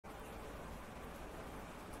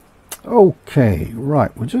Okay,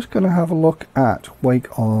 right, we're just going to have a look at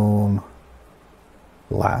Wake on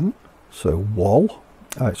LAN, so WAL.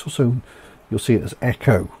 It's also, you'll see it as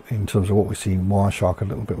echo in terms of what we see in Wireshark a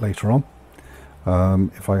little bit later on.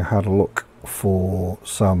 If I had a look for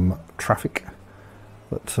some traffic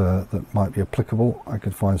that might be applicable, I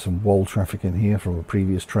could find some WAL traffic in here from a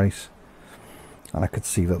previous trace, and I could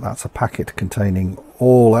see that that's a packet containing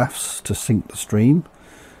all Fs to sync the stream.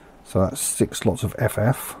 So that's 6 slots of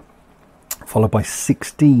FF, followed by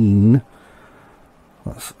 16,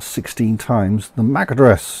 that's 16 times the MAC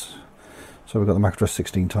address. So we've got the MAC address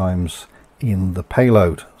 16 times in the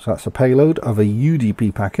payload. So that's a payload of a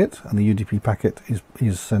UDP packet, and the UDP packet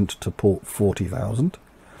is sent to port 40,000.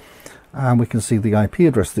 And we can see the IP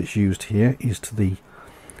address that's used here is to the,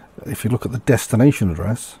 if you look at the destination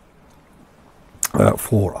address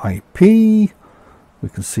for IP, we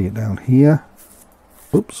can see it down here.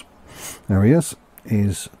 Oops, there he is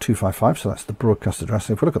 255, so that's the broadcast address.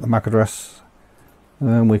 If we look at the MAC address,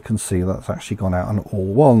 then we can see that's actually gone out on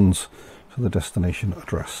all ones. So the destination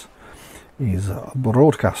address is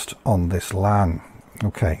broadcast on this LAN.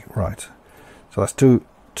 Okay, right. So that's to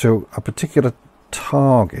a particular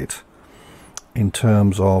target in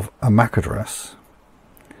terms of a MAC address.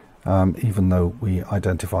 Even though we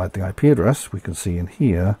identified the IP address, we can see in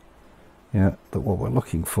here, that what we're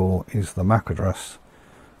looking for is the MAC address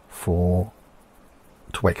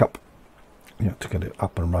to wake up, to get it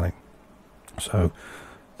up and running. So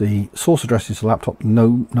the source address is a laptop,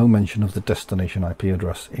 no mention of the destination IP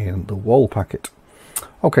address in the WAL packet.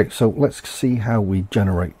 Okay, so let's see how we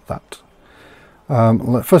generate that.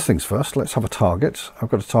 First things first, let's have a target. I've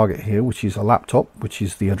got a target here, which is a laptop, which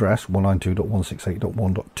is the address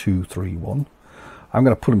 192.168.1.231. I'm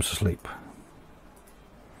going to put him to sleep.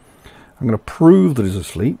 I'm going to prove that he's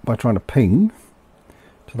asleep by trying to ping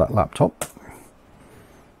to that laptop.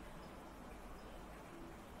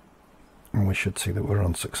 And we should see that we're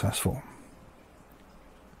unsuccessful.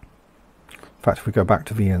 In fact, if we go back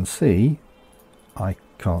to VNC, I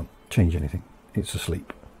can't change anything. It's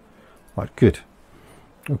asleep. Right, good.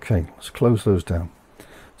 Okay, let's close those down.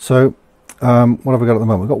 So, what have we got at the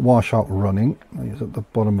moment? We've got Wireshark running. It's at the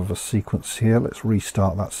bottom of a sequence here. Let's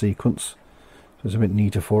restart that sequence. So it's a bit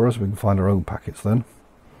neater for us. We can find our own packets then.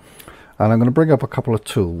 And I'm going to bring up a couple of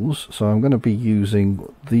tools. So I'm going to be using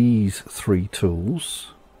these 3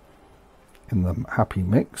 tools in the happy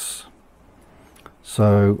mix.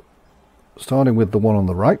 So starting with the one on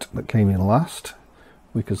the right that came in last,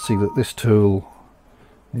 we can see that this tool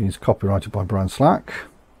is copyrighted by Brian Slack,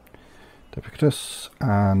 Deprecatus,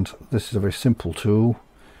 and this is a very simple tool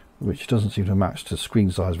which doesn't seem to match to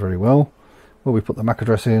screen size very well. Well, we put the MAC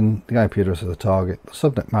address in, the IP address of the target, the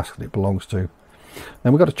subnet mask that it belongs to.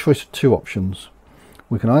 Then we've got a choice of 2 options.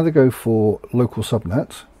 We can either go for local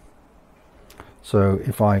subnet. So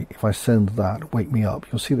if I send that, wake me up,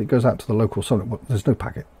 you'll see that it goes out to the local subnet. Well, there's no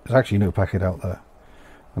packet. There's actually no packet out there,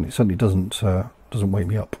 and it certainly doesn't wake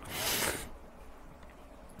me up.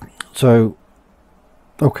 So,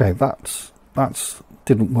 okay, that's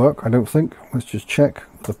didn't work, I don't think. Let's just check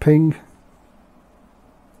the ping,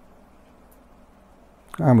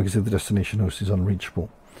 and we can see the destination host is unreachable.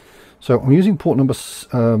 So I'm using port number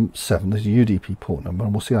 7. There's a UDP port number,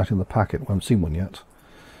 and we'll see that in the packet. We haven't seen one yet.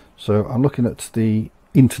 So I'm looking at the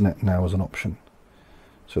internet now as an option.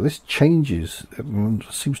 So this changes, it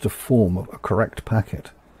seems to form a correct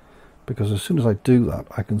packet, because as soon as I do that,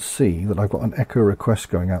 I can see that I've got an echo request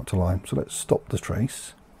going out to line. So let's stop the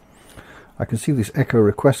trace. I can see this echo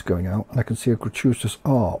request going out, and I can see a gratuitous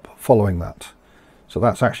ARP following that. So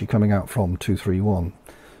that's actually coming out from 231.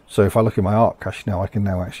 So if I look at my ARP cache now, I can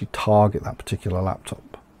now actually target that particular laptop.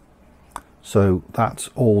 So that's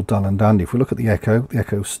all done and dandy. If we look at the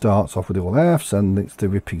echo starts off with all Fs, and it's the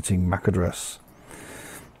repeating MAC address.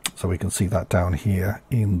 So we can see that down here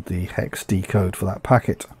in the hex decode for that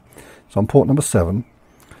packet. So on port number 7.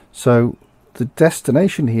 So the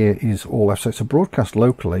destination here is all F. So it's a broadcast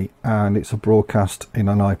locally, and it's a broadcast in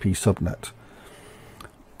an IP subnet.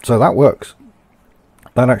 So that works.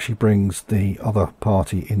 That actually brings the other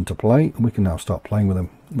party into play, and we can now start playing with them.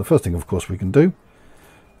 The first thing, of course, we can do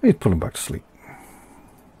is put them back to sleep.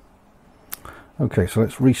 Okay, so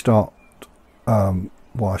let's restart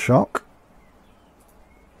Wireshark,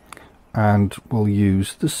 and we'll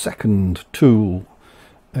use the second tool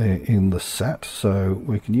in the set. So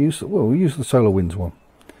we can use we'll use the SolarWinds one.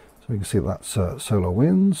 So we can see that's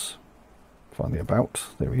SolarWinds. Find the about.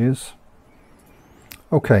 There he is.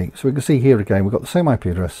 Okay, so we can see here again we've got the same IP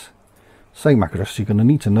address, same MAC address. So you're going to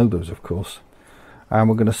need to know those, of course. And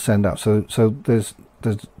we're going to send out. So there's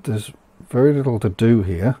very little to do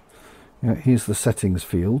here. Here's the settings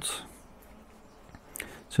fields.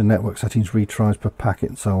 So network settings, retries per packet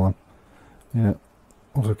and so on. Yeah,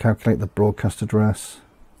 auto calculate the broadcast address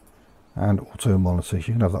and auto monitor. You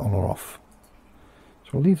can have that on or off.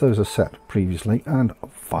 So we'll leave those as set previously and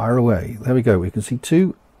fire away. There we go. We can see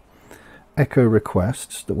 2 echo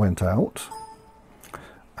requests that went out,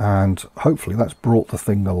 and hopefully that's brought the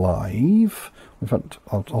thing alive. In fact,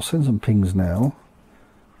 I'll send some pings now.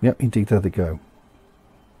 Yep, indeed, there they go.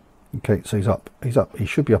 Okay, so he's up, he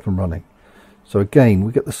should be up and running. So again,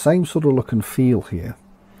 we get the same sort of look and feel here.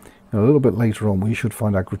 And a little bit later on, we should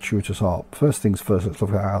find our gratuitous ARP. First things first, let's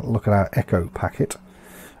look at our echo packet.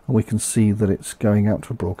 And we can see that it's going out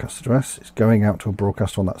to a broadcast address. It's going out to a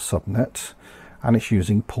broadcast on that subnet. And it's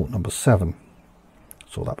using port number 7.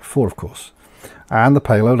 Saw that before, of course. And the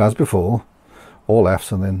payload, as before, all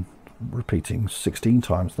Fs and then repeating 16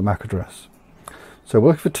 times the MAC address. So we're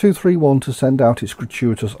looking for 231 to send out its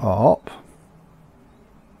gratuitous ARP.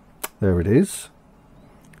 There it is.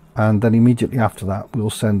 And then immediately after that, we'll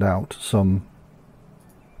send out some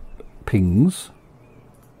pings.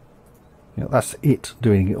 You know, that's it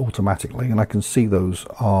doing it automatically. And I can see those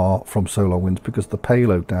are from SolarWinds because the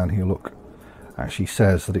payload down here, look, actually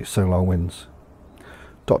says that it's SolarWinds.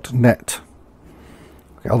 .net.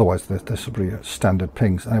 Okay, otherwise, there's probably standard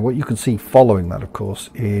pings. And what you can see following that, of course,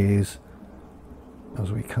 is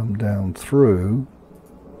as we come down through,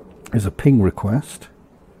 is a ping request,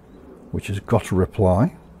 which has got a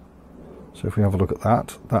reply. So if we have a look at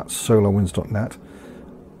that, that's solarwinds.net,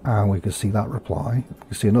 and we can see that reply. We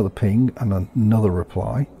can see another ping and another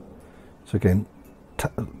reply. So again,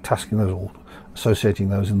 tasking those all, associating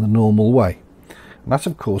those in the normal way. And that's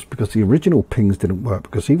of course because the original pings didn't work,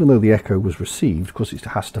 because even though the echo was received, of course it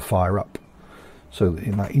has to fire up. So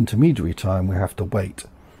in that intermediary time we have to wait.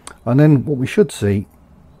 And then what we should see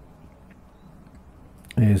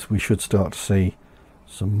is we should start to see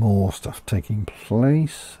some more stuff taking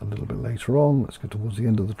place a little bit later on. Let's go towards the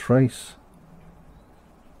end of the trace.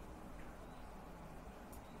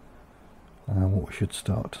 And what we should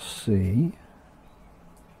start to see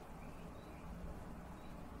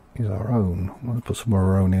is our own. I'm going to put some more of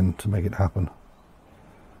our own in to make it happen.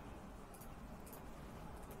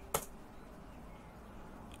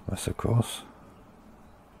 Yes, of course.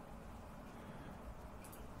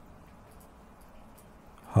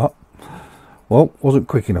 Well, wasn't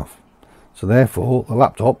quick enough. So therefore, the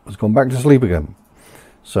laptop has gone back to sleep again.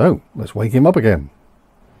 So let's wake him up again.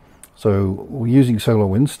 So we're using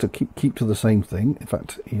SolarWinds to keep to the same thing. In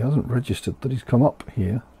fact, he hasn't registered that he's come up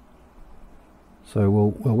here. So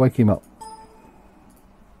we'll wake him up.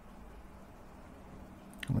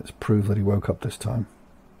 Let's prove that he woke up this time.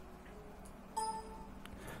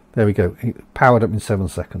 There we go. He powered up in 7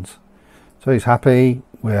 seconds. So he's happy,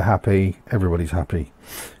 we're happy, everybody's happy.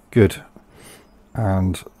 Good.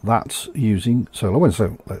 And that's using SolarWinds.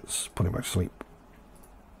 So let's put him back to sleep.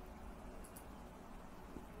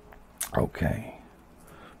 Okay.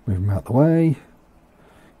 Move him out the way.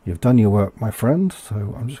 You've done your work, my friend.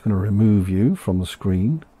 So I'm just going to remove you from the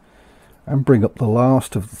screen and bring up the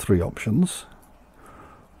last of the 3 options.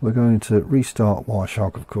 We're going to restart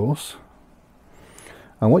Wireshark, of course.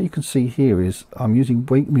 And what you can see here is I'm using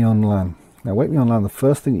Wake Me On LAN. Now, Wake Me On LAN, the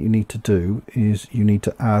first thing that you need to do is you need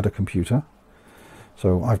to add a computer.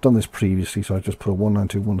 So I've done this previously, so I just put a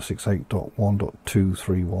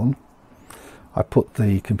 192.168.1.231. I put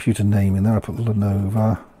the computer name in there, I put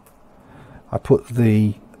Lenovo. I put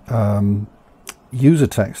the user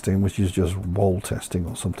text in, which is just WOL testing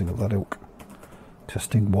or something of that ilk.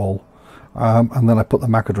 Testing WOL. And then I put the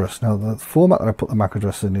MAC address. Now, the format that I put the MAC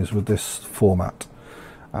address in is with this format.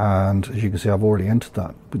 And as you can see, I've already entered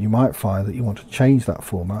that. But you might find that you want to change that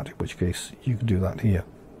format, in which case you can do that here.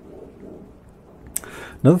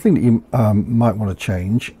 Another thing that you might want to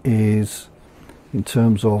change is in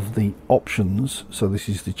terms of the options. So this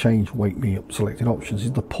is the change wake me up selected options,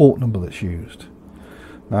 is the port number that's used.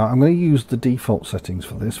 Now I'm going to use the default settings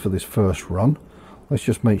for this first run. Let's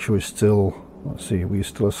just make sure it's still, let's see, are we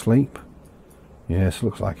still asleep? Yes,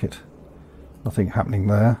 looks like it. Nothing happening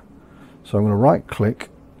there. So I'm going to right click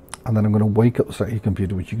and then I'm going to wake up the selected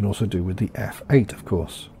computer, which you can also do with the F8, of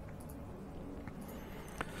course.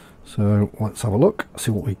 So let's have a look,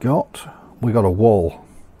 see what we got. We got a WOL.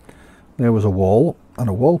 There was a WOL and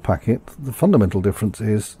a WOL packet. The fundamental difference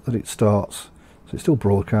is that it starts, so it's still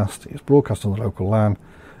broadcast, it's broadcast on the local LAN,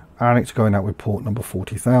 and it's going out with port number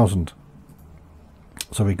 40,000.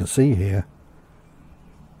 So we can see here,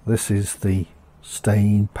 this is the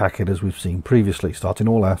stain packet as we've seen previously, starting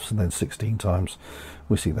all Fs and then 16 times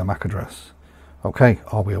we see the MAC address. Okay,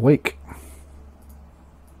 are we awake?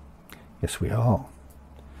 Yes, we are.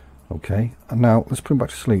 Okay, and now let's put him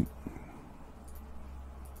back to sleep.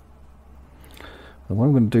 And what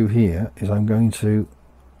I'm going to do here is I'm going to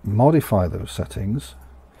modify those settings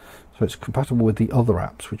so it's compatible with the other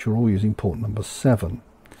apps, which are all using port number 7.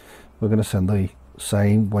 We're going to send the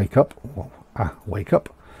same wake up. Wake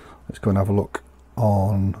up. Let's go and have a look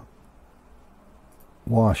on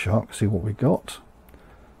Wireshark, see what we got.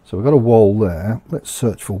 So we've got a wall there. Let's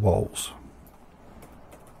search for walls.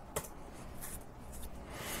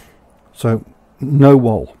 So no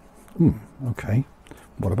wall. Okay.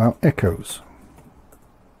 What about echoes?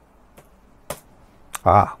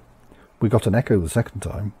 We got an echo the second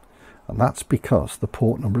time, and that's because the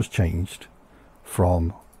port number has changed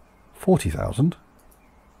from 40,000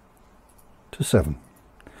 to 7.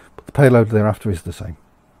 But the payload thereafter is the same.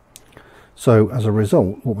 So as a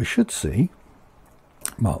result, what we should see,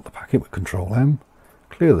 mark the packet with Control M,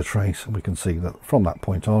 clear the trace, and we can see that from that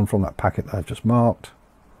point on, from that packet that I've just marked,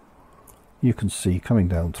 you can see coming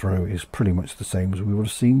down through is pretty much the same as we would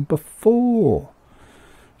have seen before.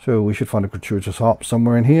 So we should find a gratuitous hop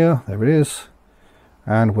somewhere in here. There it is.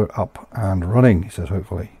 And we're up and running, he says,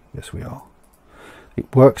 hopefully. Yes, we are.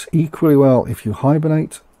 It works equally well if you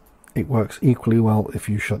hibernate. It works equally well if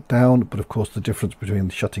you shut down. But of course, the difference between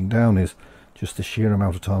shutting down is just the sheer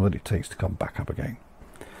amount of time that it takes to come back up again.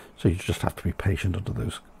 So you just have to be patient under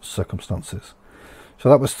those circumstances. So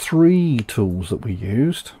that was 3 tools that we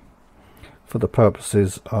used for the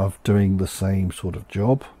purposes of doing the same sort of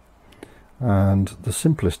job. And the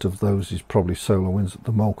simplest of those is probably SolarWinds.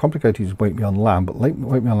 The more complicated is Wake Me On LAN, but Wake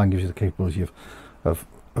Me On LAN gives you the capability of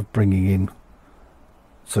bringing in,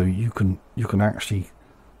 so you can actually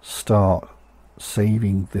start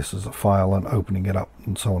saving this as a file and opening it up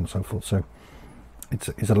and so on and so forth. So it's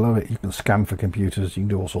a little bit, you can scan for computers, you can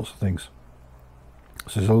do all sorts of things.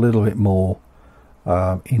 So it's a little bit more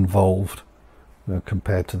involved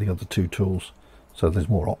compared to the other 2 tools. So there's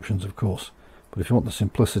more options, of course. But if you want the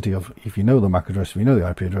simplicity of, if you know the MAC address, if you know the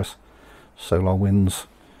IP address, SolarWinds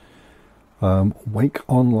Wake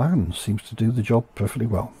On LAN seems to do the job perfectly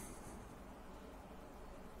well.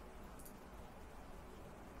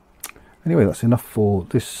 Anyway, that's enough for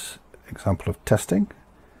this example of testing.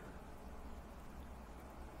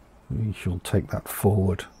 We shall take that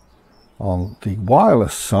forward on the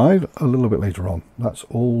wireless side a little bit later on. That's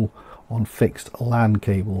all on fixed LAN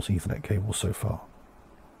cables, Ethernet cables so far.